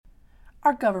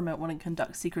Our government wouldn't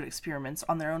conduct secret experiments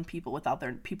on their own people without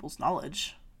their people's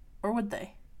knowledge. Or would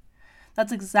they?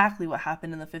 That's exactly what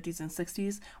happened in the 50s and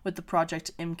 60s with the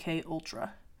Project MK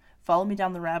Ultra. Follow me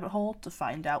down the rabbit hole to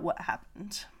find out what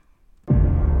happened.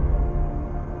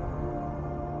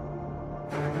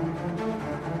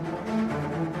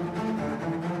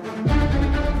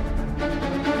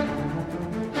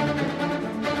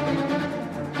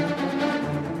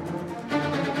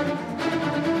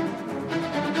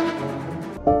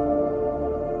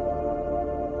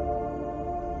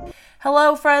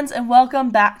 Hello, friends, and welcome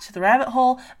back to the rabbit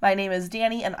hole. My name is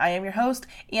Danny, and I am your host.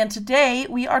 And today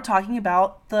we are talking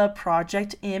about the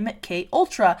Project MK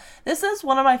Ultra. This is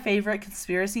one of my favorite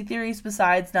conspiracy theories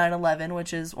besides 9/11,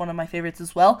 which is one of my favorites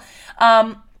as well.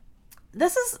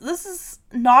 This is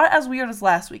not as weird as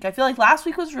last week. I feel like last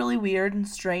week was really weird and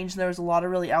strange, and there was a lot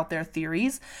of really out there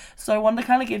theories. So I wanted to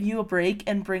kind of give you a break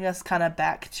and bring us kind of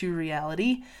back to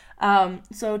reality.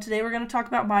 So today we're going to talk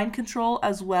about mind control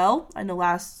as well. I know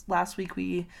last week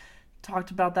we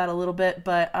talked about that a little bit,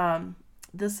 but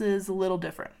this is a little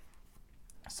different.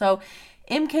 So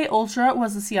MK Ultra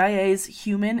was the CIA's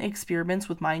human experiments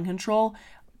with mind control,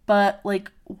 but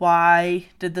why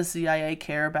did the CIA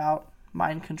care about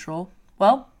mind control?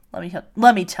 Well,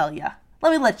 let me tell you.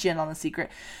 Let me let you in on the secret.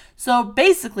 So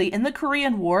basically, in the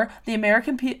Korean War, the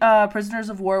American prisoners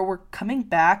of war were coming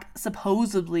back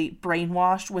supposedly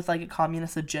brainwashed with a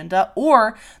communist agenda,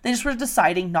 or they just were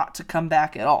deciding not to come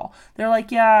back at all. They're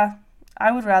like, yeah,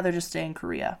 I would rather just stay in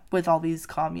Korea with all these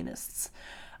communists.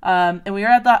 And we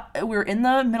were in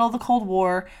the middle of the Cold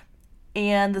War,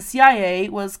 and the CIA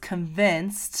was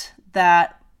convinced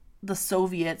that the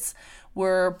Soviets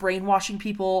were brainwashing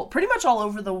people pretty much all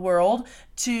over the world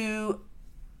to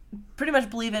pretty much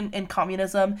believe in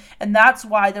communism, and that's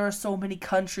why there were so many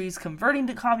countries converting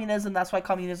to communism. That's why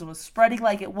communism was spreading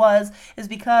like it was, is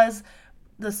because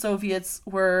the Soviets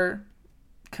were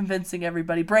convincing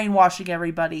everybody, brainwashing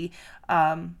everybody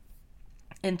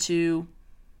into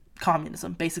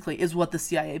communism, basically, is what the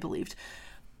CIA believed.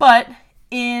 But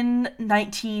in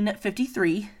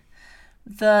 1953,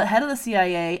 the head of the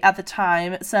CIA at the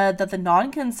time said that the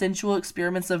non-consensual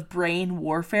experiments of brain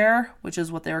warfare, which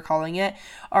is what they were calling it,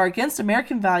 are against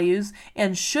American values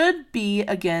and should be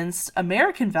against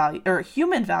American value or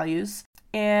human values,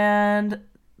 and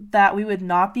that we would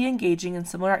not be engaging in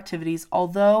similar activities,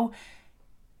 although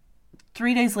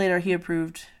 3 days later he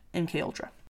approved MK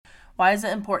Ultra. Why is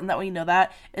it important that we know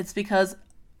that? It's because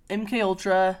MK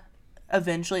Ultra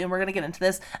eventually, and we're going to get into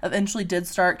this, eventually did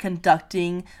start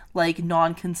conducting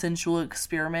non-consensual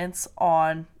experiments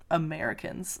on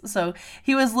Americans. So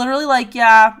he was literally like,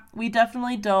 yeah, we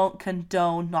definitely don't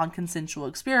condone non-consensual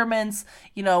experiments.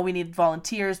 We need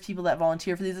volunteers, people that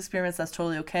volunteer for these experiments. That's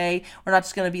totally okay. We're not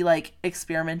just going to be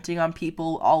experimenting on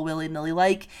people all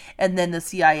willy-nilly and then the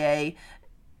CIA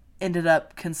ended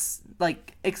up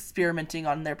experimenting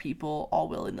on their people all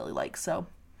willy-nilly So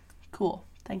cool.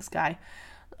 Thanks, guy.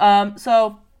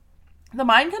 So the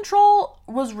mind control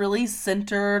was really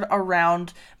centered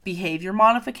around behavior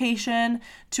modification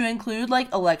to include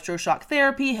electroshock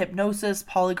therapy, hypnosis,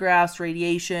 polygraphs,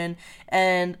 radiation,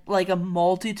 and a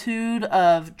multitude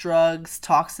of drugs,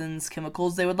 toxins,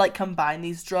 chemicals. They would combine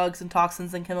these drugs and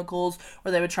toxins and chemicals,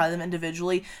 or they would try them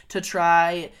individually to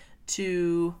try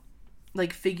to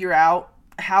figure out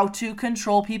how to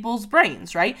control people's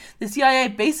brains, right? The CIA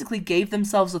basically gave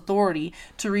themselves authority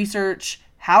to research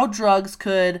how drugs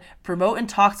could promote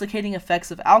intoxicating effects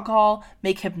of alcohol,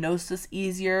 make hypnosis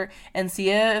easier, and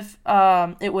see if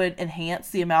it would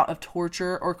enhance the amount of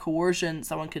torture or coercion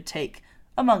someone could take,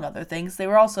 among other things. They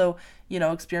were also,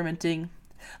 experimenting.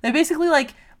 They basically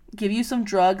give you some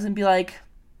drugs and be like,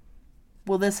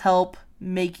 will this help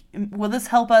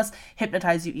us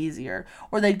hypnotize you easier?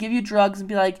 Or they'd give you drugs and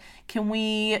be like, can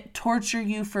we torture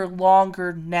you for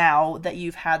longer now that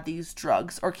you've had these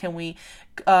drugs? Or can we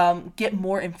get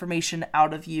more information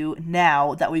out of you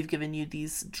now that we've given you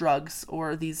these drugs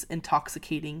or these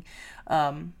intoxicating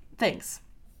things?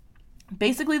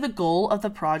 Basically, the goal of the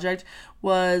project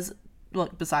was,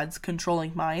 besides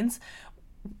controlling minds,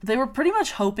 they were pretty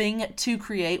much hoping to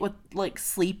create with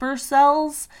sleeper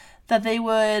cells that they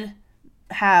would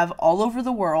have all over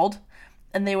the world,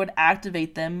 and they would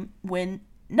activate them when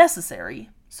necessary.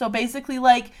 So basically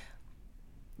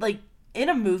in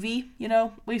a movie,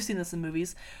 we've seen this in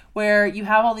movies where you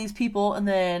have all these people, and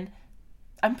then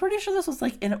I'm pretty sure this was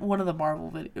in one of the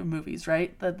Marvel movies,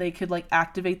 right? That they could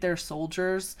activate their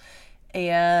soldiers,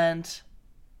 and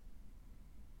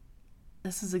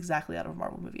this is exactly out of a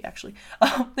Marvel movie, actually.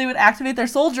 They would activate their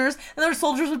soldiers, and their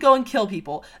soldiers would go and kill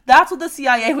people. That's what the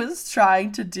CIA was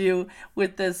trying to do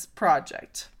with this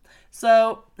project.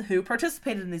 So, who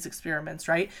participated in these experiments,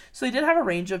 right? So, they did have a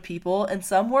range of people, and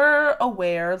some were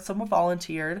aware, some were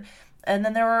volunteered, and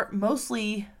then there were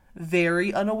mostly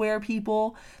very unaware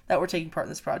people that were taking part in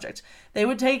this project. They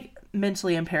would take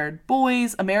mentally impaired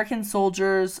boys, American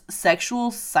soldiers,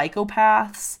 sexual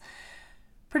psychopaths,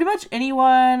 pretty much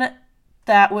anyone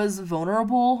that was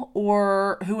vulnerable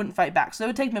or who wouldn't fight back. So, they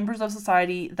would take members of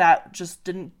society that just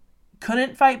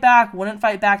couldn't fight back, wouldn't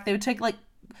fight back. They would take like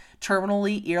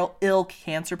terminally ill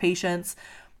cancer patients,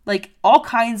 like all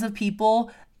kinds of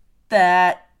people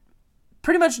that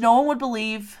pretty much no one would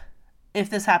believe if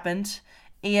this happened,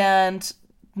 and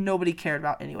nobody cared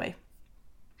about anyway.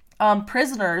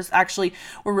 Prisoners actually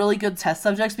were really good test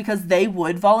subjects because they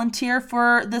would volunteer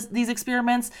for these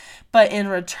experiments, but in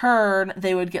return,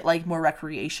 they would get like more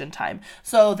recreation time.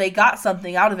 So they got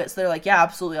something out of it. So they're like, yeah,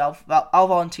 absolutely, I'll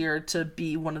volunteer to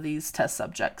be one of these test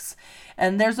subjects.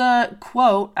 And there's a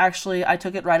quote, actually, I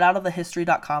took it right out of the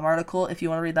history.com article. If you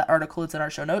want to read that article, it's in our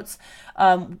show notes.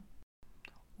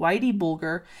 Whitey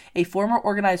Bulger, a former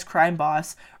organized crime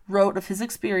boss, wrote of his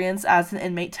experience as an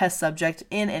inmate test subject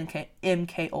in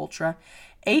MK Ultra.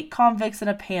 8 convicts in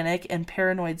a panic and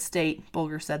paranoid state,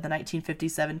 Bulger said the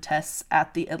 1957 tests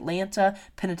at the Atlanta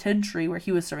Penitentiary where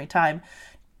he was serving time.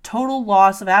 Total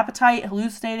loss of appetite,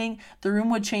 hallucinating, the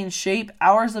room would change shape,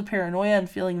 hours of paranoia and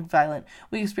feeling violent.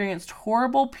 We experienced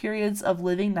horrible periods of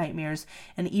living nightmares,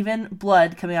 and even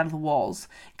blood coming out of the walls.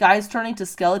 Guys turning to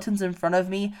skeletons in front of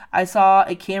me. I saw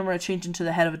a camera change into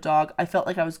the head of a dog. I felt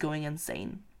like I was going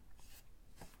insane.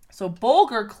 So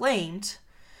Bulger claimed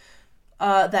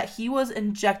that he was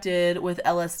injected with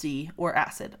LSD or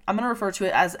acid. I'm going to refer to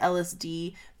it as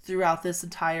LSD throughout this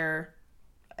entire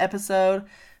episode.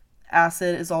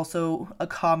 Acid is also a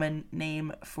common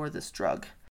name for this drug.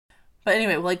 But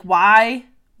anyway, like, why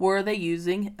were they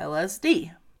using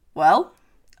LSD? Well,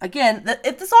 again,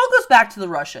 this all goes back to the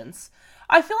Russians.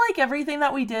 I feel like everything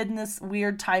that we did in this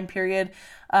weird time period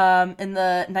in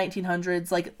the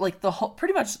 1900s, like the whole,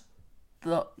 pretty much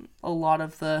a lot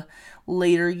of the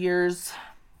later years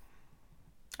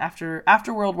after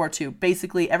World War II,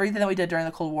 basically everything that we did during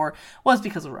the Cold War was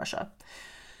because of Russia.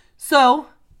 So,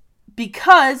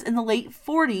 because in the late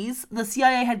 40s, the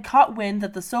CIA had caught wind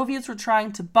that the Soviets were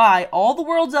trying to buy all the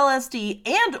world's LSD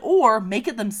and or make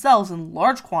it themselves in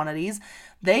large quantities,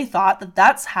 they thought that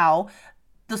that's how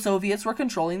the Soviets were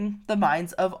controlling the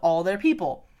minds of all their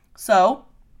people. So,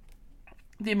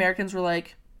 the Americans were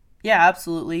like, yeah,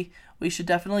 absolutely. We should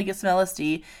definitely get some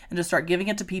LSD and just start giving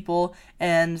it to people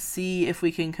and see if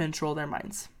we can control their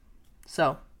minds.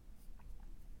 So,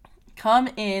 come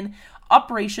in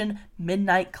Operation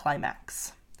Midnight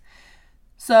Climax.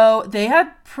 So they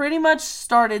had pretty much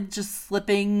started just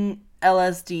slipping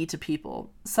LSD to people.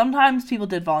 Sometimes people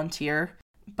did volunteer,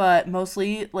 but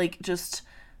mostly like just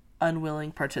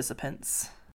unwilling participants.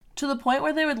 To the point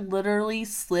where they would literally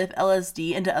slip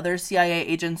LSD into other CIA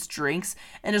agents' drinks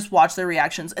and just watch their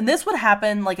reactions. And this would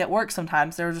happen like at work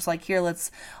sometimes. They were just like, here,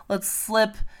 let's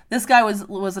slip. This guy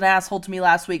was an asshole to me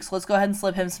last week, so let's go ahead and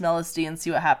slip him some LSD and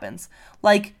see what happens.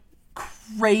 Like,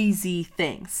 crazy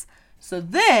things. So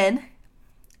then,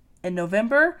 in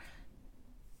November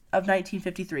of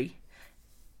 1953,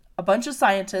 a bunch of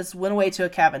scientists went away to a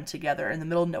cabin together in the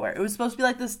middle of nowhere. It was supposed to be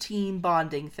like this team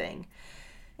bonding thing.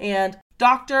 And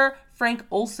Dr. Frank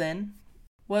Olson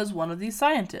was one of these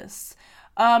scientists.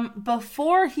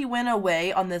 Before he went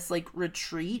away on this like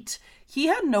retreat, he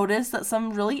had noticed that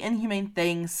some really inhumane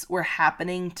things were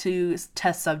happening to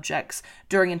test subjects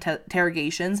during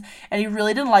interrogations, and he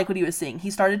really didn't like what he was seeing.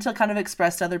 He started to kind of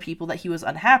express to other people that he was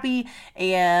unhappy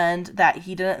and that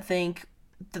he didn't think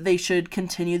that they should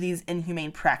continue these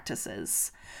inhumane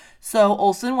practices. So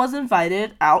Olson was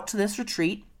invited out to this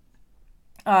retreat.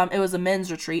 It was a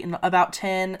men's retreat, and about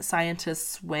 10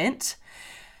 scientists went.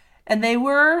 And they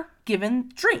were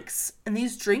given drinks, and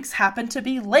these drinks happened to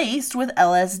be laced with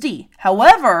LSD.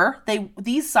 However,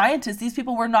 these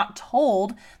people were not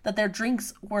told that their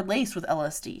drinks were laced with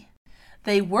LSD.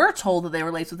 They were told that they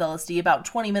were laced with LSD about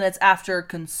 20 minutes after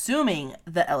consuming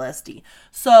the LSD.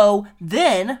 So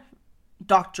then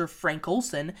Dr. Frank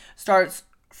Olson starts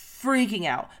freaking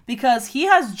out because he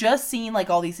has just seen like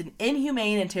all these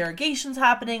inhumane interrogations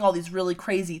happening, all these really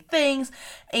crazy things,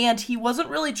 and he wasn't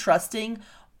really trusting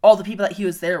all the people that he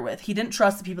was there with. He didn't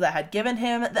trust the people that had given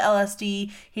him the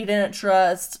LSD. He didn't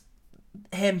trust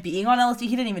him being on LSD.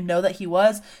 He didn't even know that he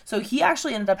was. So he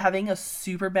actually ended up having a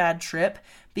super bad trip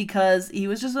because he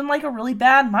was just in like a really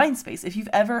bad mind space. If you've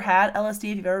ever had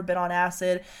LSD, if you've ever been on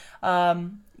acid,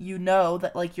 you know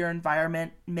that like your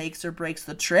environment makes or breaks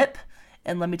the trip.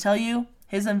 And let me tell you,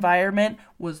 his environment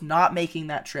was not making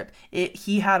that trip.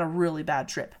 He had a really bad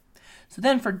trip. So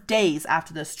then for days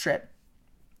after this trip,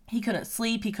 he couldn't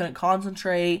sleep, he couldn't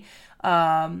concentrate,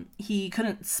 he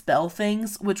couldn't spell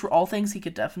things, which were all things he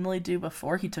could definitely do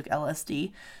before he took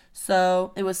LSD.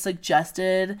 So it was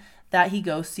suggested that he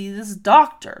go see this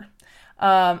doctor.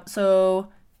 So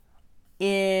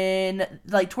in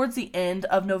like towards the end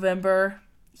of November,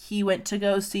 he went to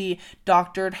go see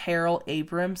Dr. Harold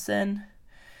Abramson.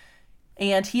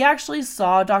 And he actually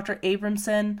saw Dr.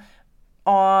 Abramson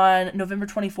on November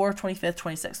 24th, 25th,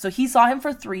 26th. So he saw him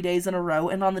for 3 days in a row.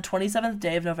 And on the 27th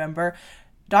day of November,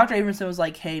 Dr. Abramson was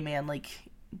like, hey, man, like,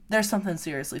 there's something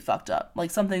seriously fucked up.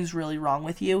 Like, something's really wrong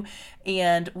with you.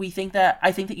 And I think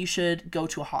that you should go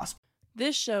to a hospital.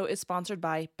 This show is sponsored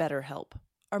by BetterHelp.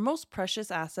 Our most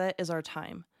precious asset is our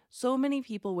time. So many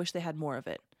people wish they had more of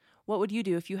it. What would you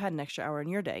do if you had an extra hour in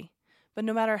your day? But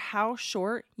no matter how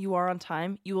short you are on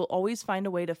time, you will always find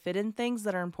a way to fit in things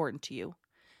that are important to you.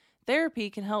 Therapy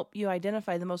can help you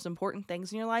identify the most important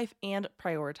things in your life and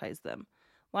prioritize them.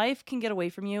 Life can get away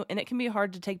from you, and it can be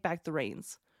hard to take back the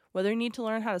reins. Whether you need to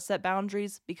learn how to set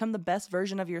boundaries, become the best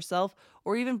version of yourself,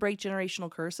 or even break generational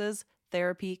curses,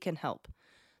 therapy can help.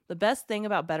 The best thing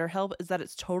about BetterHelp is that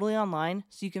it's totally online,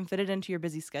 so you can fit it into your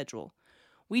busy schedule.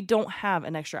 We don't have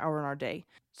an extra hour in our day,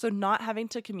 so not having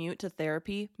to commute to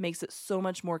therapy makes it so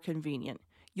much more convenient.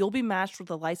 You'll be matched with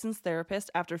a licensed therapist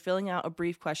after filling out a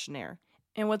brief questionnaire.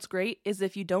 And what's great is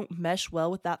if you don't mesh well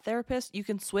with that therapist, you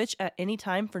can switch at any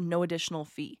time for no additional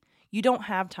fee. You don't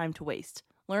have time to waste.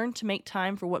 Learn to make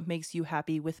time for what makes you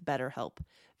happy with BetterHelp.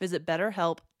 Visit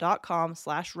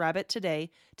betterhelp.com/rabbit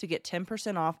today to get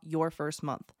 10% off your first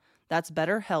month. That's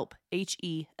BetterHelp,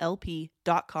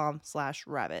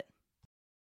 HELP.com/rabbit.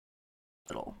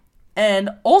 And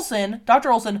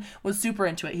Dr. Olson was super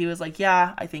into it. He was like,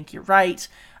 yeah, I think you're right.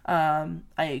 I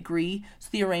agree. So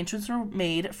the arrangements were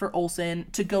made for Olson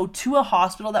to go to a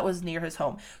hospital that was near his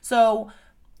home. So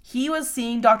he was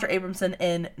seeing Dr. Abramson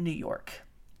in New York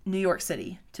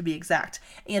City, to be exact.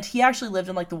 And he actually lived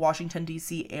in like the Washington,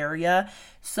 D.C. area.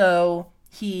 So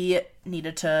he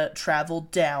needed to travel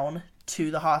down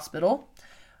to the hospital.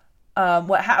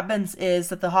 What happens is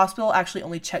that the hospital actually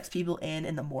only checks people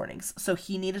in the mornings. So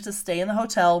he needed to stay in the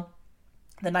hotel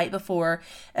the night before,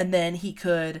 and then he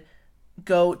could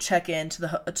go check in to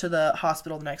the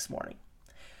hospital the next morning.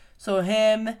 So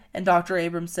him and Dr.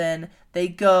 Abramson, they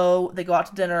go out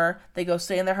to dinner, they go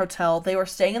stay in their hotel. They were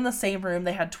staying in the same room.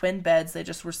 They had twin beds. They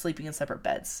just were sleeping in separate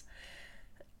beds.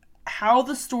 How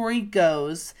the story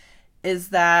goes is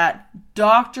that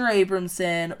Dr.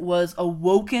 Abramson was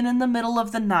awoken in the middle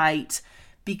of the night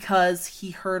because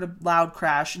he heard a loud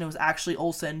crash, and it was actually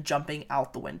Olson jumping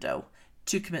out the window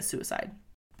to commit suicide.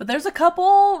 But there's a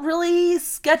couple really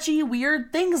sketchy,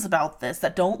 weird things about this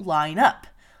that don't line up.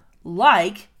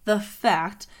 Like the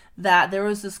fact that there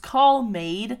was this call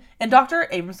made, and Dr.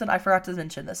 Abramson, I forgot to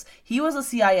mention this, he was a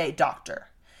CIA doctor.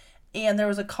 And there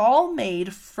was a call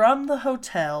made from the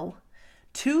hotel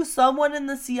to someone in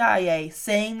the CIA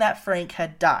saying that Frank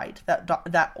had died,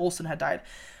 that Olson had died.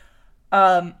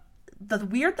 The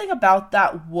weird thing about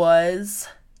that was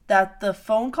that the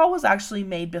phone call was actually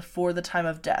made before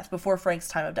Frank's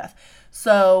time of death.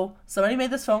 So somebody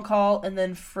made this phone call, and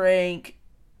then Frank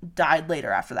died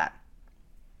later after that.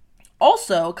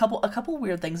 Also, a couple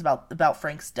weird things about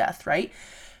Frank's death, right?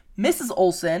 Mrs.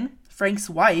 Olson, Frank's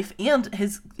wife, and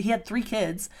he had 3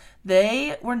 kids.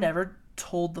 They were never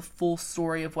told the full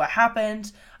story of what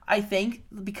happened. I think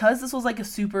because this was like a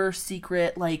super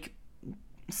secret like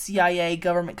CIA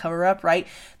government cover-up, right?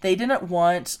 They didn't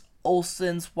want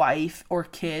Olson's wife or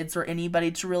kids or anybody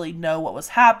to really know what was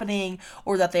happening,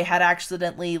 or that they had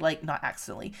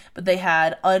they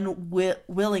had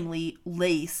unwillingly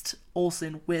laced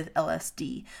Olson with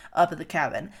LSD up at the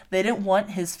cabin. They didn't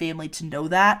want his family to know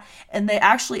that, and they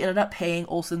actually ended up paying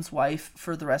Olson's wife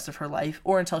for the rest of her life,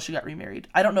 or until she got remarried.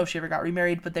 I don't know if she ever got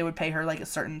remarried, but they would pay her like a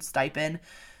certain stipend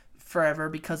forever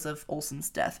because of Olson's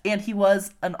death. And he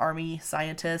was an army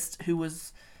scientist who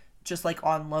was just like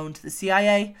on loan to the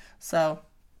CIA. So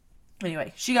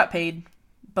anyway, she got paid,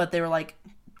 but they were like,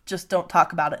 just don't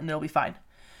talk about it and it'll be fine.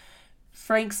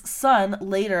 Frank's son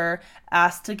later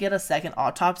asked to get a second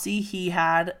autopsy. He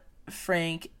had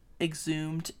Frank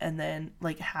exhumed and then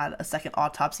like had a second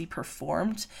autopsy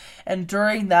performed. And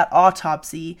during that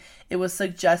autopsy, it was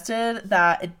suggested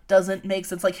that it doesn't make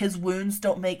sense. Like his wounds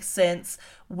don't make sense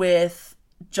with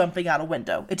jumping out a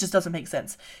window. It just doesn't make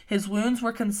sense. His wounds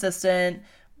were consistent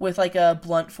with like a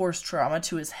blunt force trauma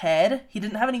to his head. He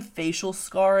didn't have any facial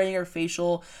scarring or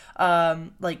facial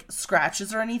like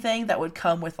scratches or anything that would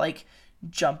come with like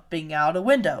jumping out a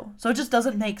window. So it just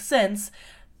doesn't make sense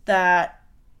that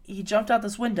he jumped out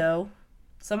this window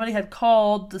Somebody had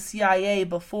called the CIA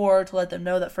before to let them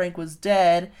know that Frank was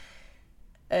dead,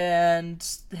 and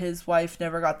his wife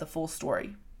never got the full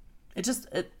story.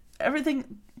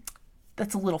 Everything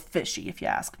that's a little fishy, if you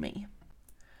ask me.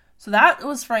 So that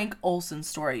was Frank Olson's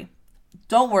story.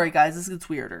 Don't worry, guys, this gets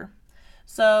weirder.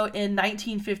 So in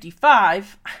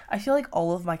 1955, I feel like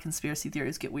all of my conspiracy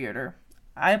theories get weirder.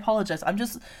 I apologize. I'm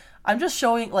just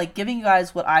showing, like, giving you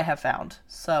guys what I have found.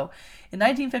 So in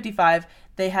 1955,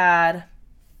 they had,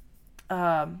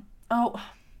 I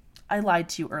lied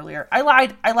to you earlier. I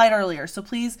lied earlier. So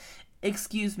please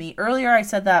excuse me. Earlier I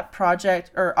said that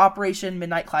Operation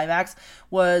Midnight Climax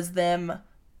was them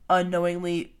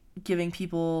unknowingly giving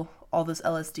people all this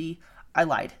LSD. I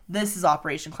lied. This is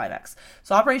Operation Climax.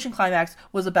 So Operation Climax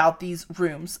was about these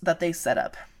rooms that they set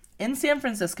up. In San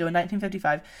Francisco in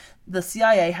 1955, the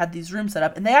CIA had these rooms set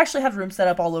up, and they actually had rooms set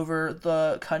up all over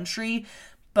the country,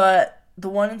 but the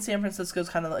one in San Francisco is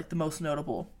kind of like the most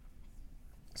notable.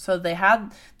 So they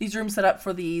had these rooms set up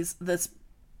for this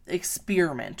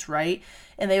experiment, right?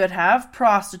 And they would have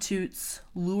prostitutes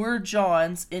lure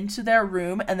Johns into their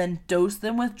room and then dose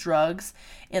them with drugs,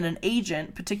 and an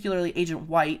agent, particularly Agent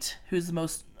White, who's the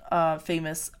most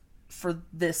famous for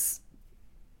this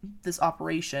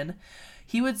operation,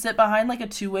 he would sit behind like a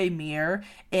two-way mirror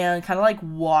and kind of like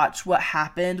watch what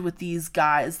happened with these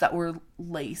guys that were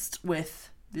laced with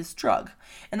this drug.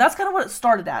 And that's kind of what it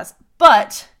started as.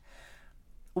 But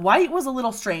White was a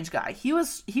little strange guy. He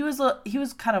was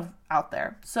kind of out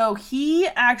there. So he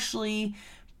actually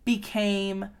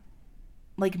became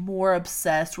like more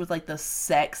obsessed with like the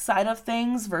sex side of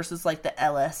things versus like the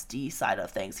LSD side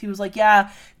of things. He was like,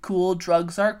 yeah, cool,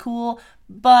 drugs are cool,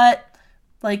 but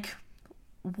like,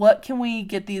 what can we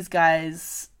get these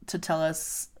guys to tell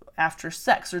us after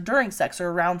sex or during sex or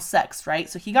around sex, right?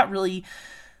 So he got really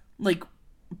like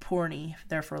porny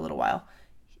there for a little while.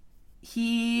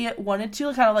 He wanted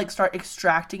to kind of like start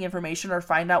extracting information or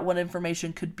find out what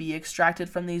information could be extracted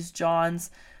from these Johns.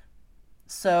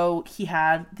 So he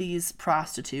had these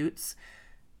prostitutes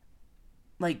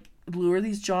like lure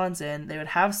these Johns in. They would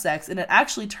have sex, and it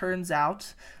actually turns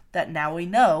out that now we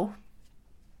know,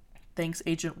 thanks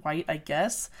Agent White, I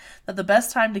guess, that the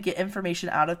best time to get information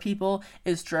out of people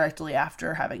is directly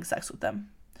after having sex with them.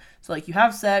 So like you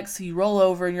have sex, you roll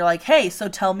over and you're like, hey, so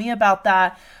tell me about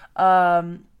that,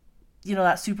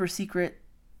 that super secret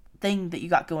thing that you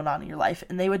got going on in your life.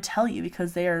 And they would tell you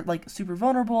because they are like super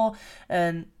vulnerable,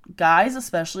 and guys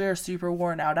especially are super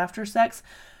worn out after sex.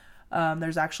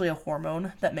 There's actually a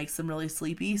hormone that makes them really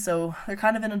sleepy. So they're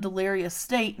kind of in a delirious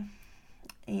state,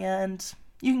 and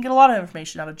you can get a lot of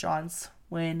information out of Johns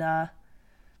when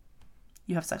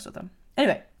you have sex with them.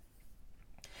 Anyway,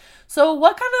 so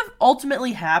what kind of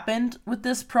ultimately happened with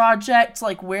this project?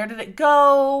 Like, where did it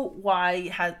go? Why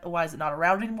is it not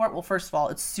around anymore? Well, first of all,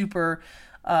 it's super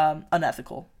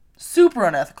unethical. Super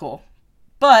unethical.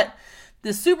 But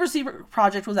this super secret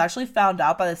project was actually found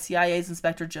out by the CIA's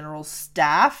Inspector General's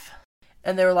staff.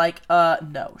 And they were like,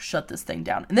 no, shut this thing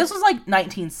down. And this was like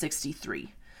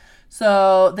 1963.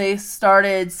 So they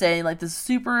started saying, like, this is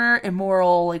super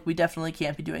immoral, like, we definitely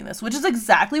can't be doing this, which is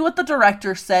exactly what the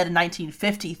director said in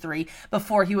 1953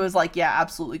 before he was like, yeah,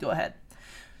 absolutely, go ahead.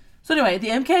 So anyway, the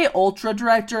MK Ultra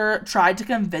director tried to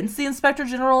convince the Inspector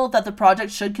General that the project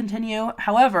should continue.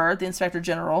 However, the Inspector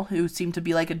General, who seemed to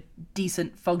be like a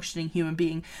decent functioning human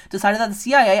being, decided that the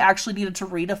CIA actually needed to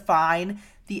redefine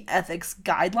the ethics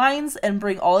guidelines and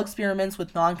bring all experiments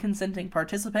with non-consenting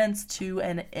participants to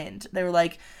an end. They were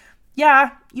like,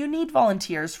 yeah, you need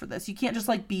volunteers for this. You can't just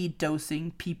like be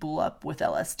dosing people up with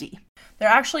LSD. There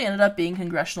actually ended up being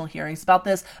congressional hearings about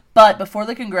this, but before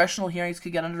the congressional hearings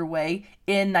could get underway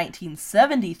in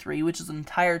 1973, which is an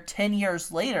entire 10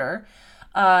 years later,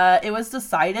 it was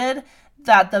decided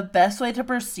that the best way to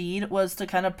proceed was to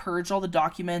kind of purge all the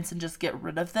documents and just get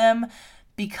rid of them,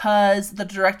 because the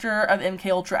director of MK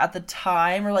Ultra at the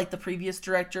time, or like the previous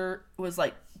director, was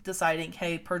like deciding,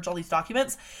 hey, purge all these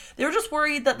documents. They were just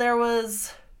worried that there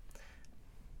was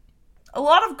a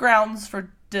lot of grounds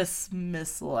for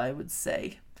dismissal, I would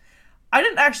say. I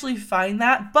didn't actually find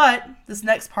that, but this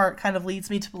next part kind of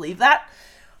leads me to believe that,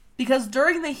 because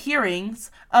during the hearings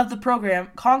of the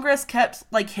program, Congress kept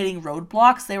like hitting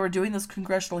roadblocks. They were doing this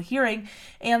congressional hearing,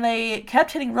 and they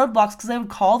kept hitting roadblocks because they would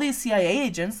call these CIA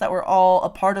agents that were all a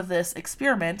part of this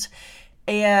experiment.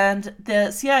 And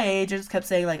the CIA agents kept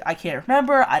saying, like, I can't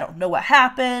remember, I don't know what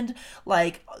happened,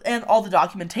 like, and all the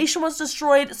documentation was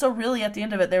destroyed. So really, at the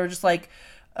end of it, they were just like,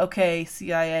 okay,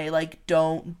 CIA, like,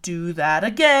 don't do that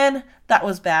again. That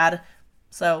was bad.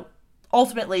 So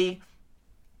ultimately,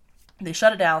 they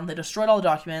shut it down, they destroyed all the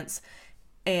documents,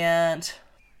 and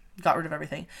got rid of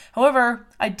everything. However,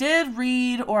 I did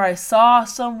read, or I saw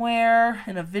somewhere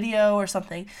in a video or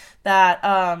something,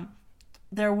 that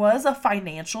there was a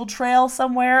financial trail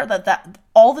somewhere that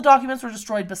all the documents were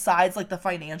destroyed besides like the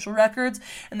financial records,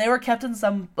 and they were kept in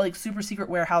some like super secret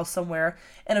warehouse somewhere,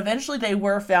 and eventually they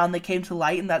were found. They came to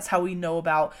light, and that's how we know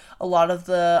about a lot of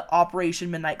the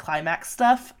Operation Midnight Climax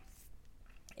stuff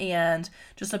and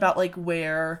just about like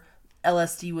where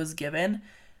LSD was given.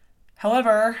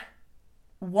 However,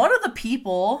 one of the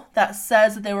people that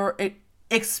says that they were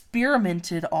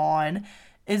experimented on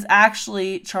is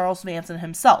actually Charles Manson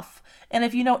himself. And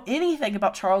if you know anything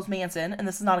about Charles Manson, and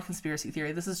this is not a conspiracy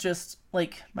theory, this is just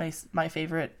like my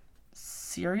favorite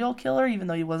serial killer, even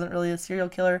though he wasn't really a serial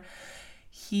killer.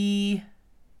 He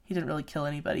didn't really kill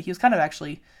anybody. He was kind of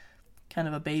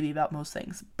a baby about most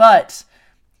things. But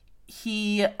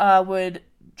he would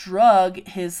drug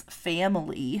his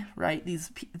family, right?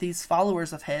 These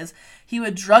followers of his. He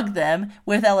would drug them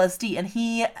with LSD, and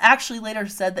he actually later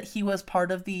said that he was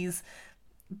part of these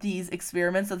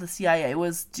experiments that the CIA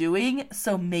was doing.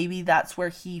 So maybe that's where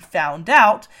he found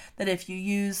out that if you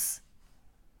use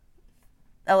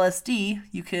LSD,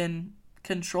 you can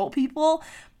control people.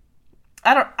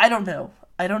 I don't know.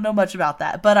 I don't know much about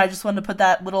that, but I just wanted to put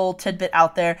that little tidbit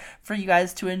out there for you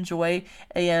guys to enjoy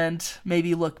and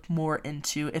maybe look more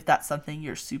into if that's something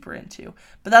you're super into.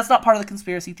 But that's not part of the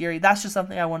conspiracy theory. That's just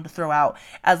something I wanted to throw out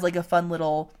as like a fun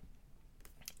little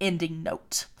ending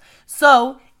note.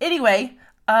 So anyway,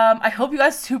 I hope you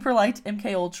guys super liked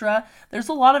MK Ultra. There's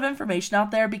a lot of information out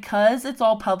there because it's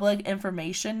all public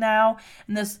information now,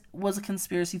 and this was a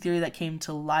conspiracy theory that came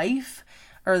to life.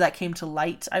 Or that came to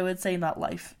light, I would say, not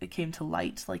life. It came to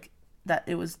light, like that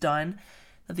it was done,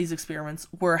 that these experiments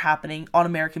were happening on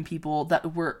American people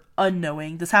that were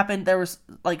unknowing. This happened, there was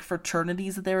like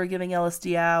fraternities that they were giving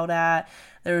LSD out at.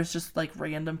 There was just like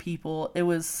random people. It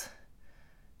was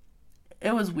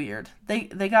weird.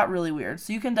 They got really weird.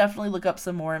 So you can definitely look up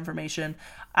some more information.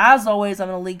 As always, I'm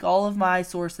going to link all of my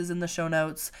sources in the show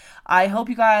notes. I hope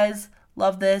you guys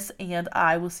love this, and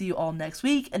I will see you all next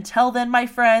week. Until then, my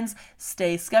friends,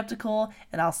 stay skeptical,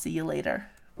 and I'll see you later.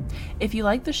 If you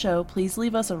like the show, please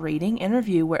leave us a rating and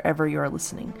review wherever you are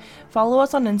listening. Follow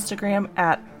us on Instagram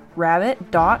at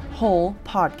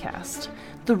rabbit.holepodcast.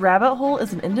 The Rabbit Hole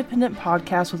is an independent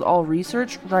podcast with all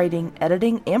research, writing,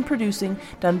 editing, and producing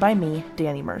done by me,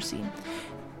 Danny Mercy.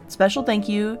 Special thank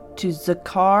you to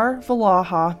Zakar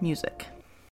Valaha Music.